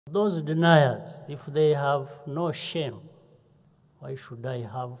Those deniers, if they have no shame, why should I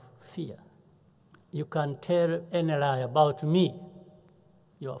have fear? You can tell any lie about me.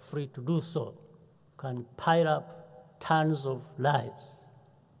 You are free to do so. You can pile up tons of lies.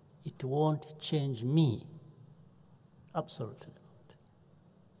 It won't change me. Absolutely not.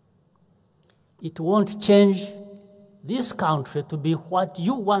 It won't change this country to be what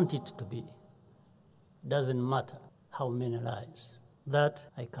you want it to be. It doesn't matter how many lies. That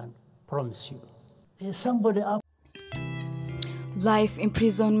I can promise you. There's somebody up. Life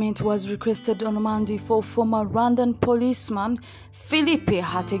imprisonment was requested on Monday for former Rwandan policeman Philippe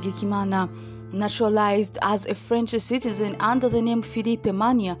Hategekimana, naturalized as a French citizen under the name Philippe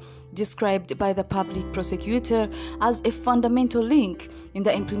Manier, described by the public prosecutor as a fundamental link in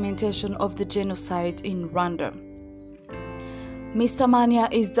the implementation of the genocide in Rwanda. Mr. Manier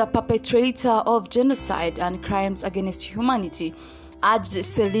is the perpetrator of genocide and crimes against humanity, urged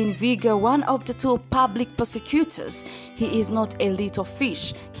Céline Viguier, one of the two public prosecutors. He is not a little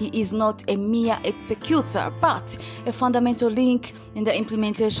fish. He is not a mere executor, but a fundamental link in the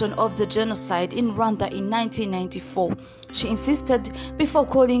implementation of the genocide in Rwanda in 1994. She insisted before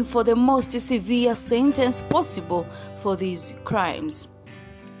calling for the most severe sentence possible for these crimes.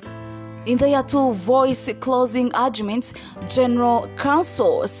 In their two-voice closing arguments, General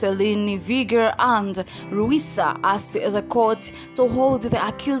Counsel Céline Viguier and Louisa asked the court to hold the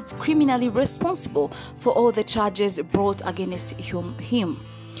accused criminally responsible for all the charges brought against him.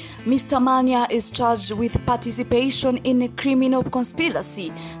 Mr. Manier is charged with participation in a criminal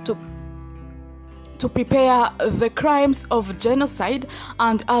conspiracy to prepare the crimes of genocide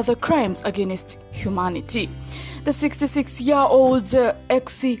and other crimes against humanity. The 66-year-old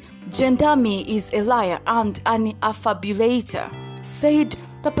ex-gendarme is a liar and an affabulator, said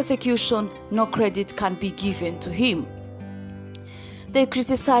the prosecution. No credit can be given to him. They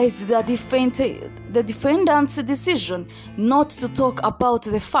criticized the defendant's decision not to talk about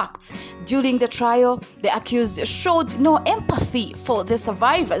the facts. During the trial, the accused showed no empathy for the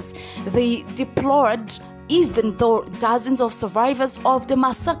survivors. They deplored even though dozens of survivors of the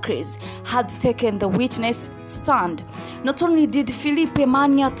massacres had taken the witness stand. Not only did Philippe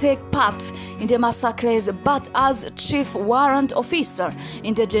Manier take part in the massacres, but as chief warrant officer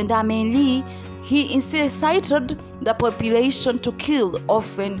in the gendarmerie, he incited the population to kill,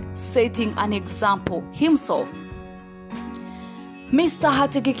 often setting an example himself. Mr.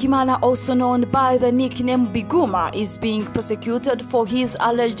 Hategekimana, also known by the nickname Biguma, is being prosecuted for his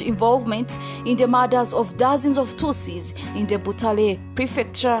alleged involvement in the murders of dozens of Tutsis in the Butare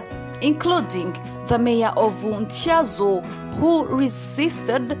prefecture, including the mayor of Ntyazo, who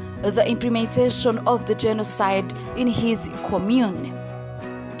resisted the implementation of the genocide in his commune.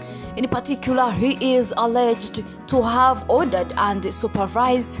 In particular, he is alleged to have ordered and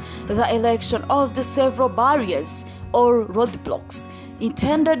supervised the election of the several barriers or roadblocks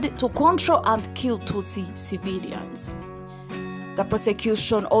intended to control and kill Tutsi civilians. The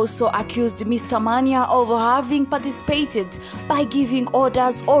prosecution also accused Mr. Manier of having participated by giving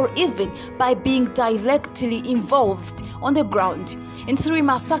orders or even by being directly involved on the ground in 3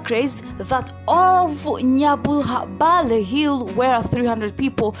 massacres: that of Nyabuhabale Hill, where 300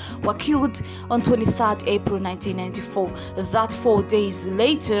 people were killed on 23rd April 1994, that 4 days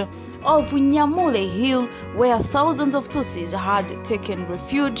later of Nyamule Hill, where thousands of Tutsis had taken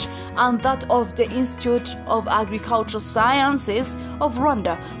refuge, and that of the Institute of Agricultural Sciences of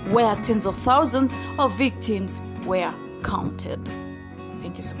Rwanda, where tens of thousands of victims were counted.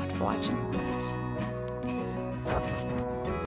 Thank you so much for watching. Yes.